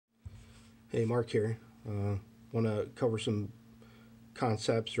Hey, Mark here. Want to cover some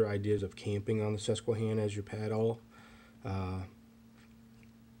concepts or ideas of camping on the Susquehanna as your paddle. Uh,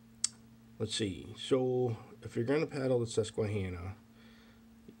 let's see. So, if you're going to paddle the Susquehanna,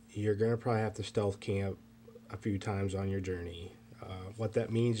 you're going to probably have to stealth camp a few times on your journey. What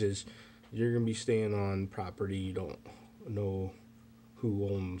that means is you're going to be staying on property you don't know who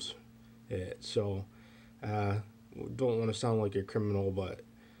owns it. So, don't want to sound like a criminal, but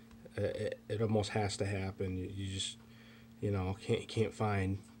it almost has to happen. You just can't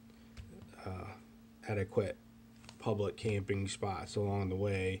find adequate public camping spots along the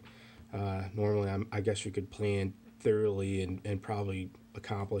way. Normally, I guess you could plan thoroughly and probably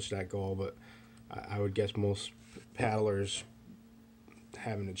accomplish that goal, but I would guess most paddlers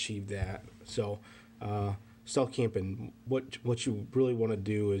haven't achieved that. So, stealth camping, what you really want to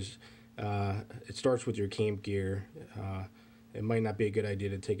do is it starts with your camp gear. It might not be a good idea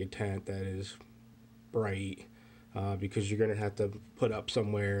to take a tent that is bright because you're going to have to put up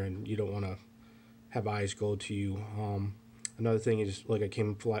somewhere and you don't want to have eyes go to you. Another thing is like a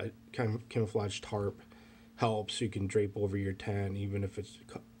camouflage tarp helps. You can drape over your tent even if it's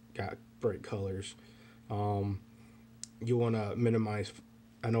got bright colors. You want to minimize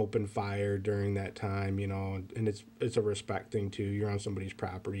an open fire during that time, and it's a respect thing too. You're on somebody's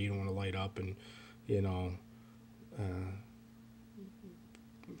property. You don't want to light up and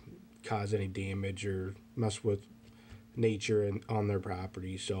cause any damage or mess with nature and on their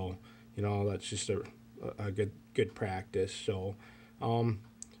property. So that's just a good practice. So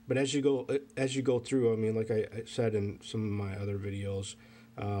but as you go through, I mean, like I said in some of my other videos,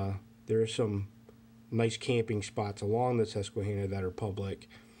 there are some nice camping spots along the Susquehanna that are public,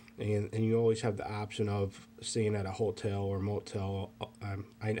 and you always have the option of staying at a hotel or motel.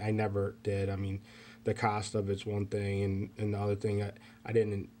 I never did. I mean, the cost of it's one thing, and the other thing, I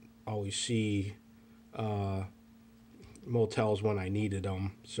didn't always see motels when I needed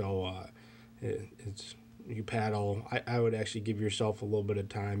them. So it's you paddle. I would actually give yourself a little bit of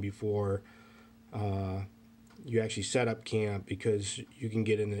time before you actually set up camp, because you can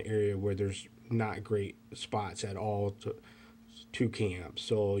get in an area where there's not great spots at all to camp.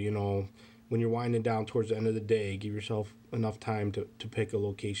 So when you're winding down towards the end of the day, give yourself enough time to pick a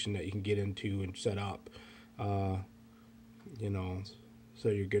location that you can get into and set up, so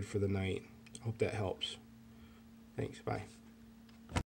you're good for the night. Hope that helps. Thanks. Bye.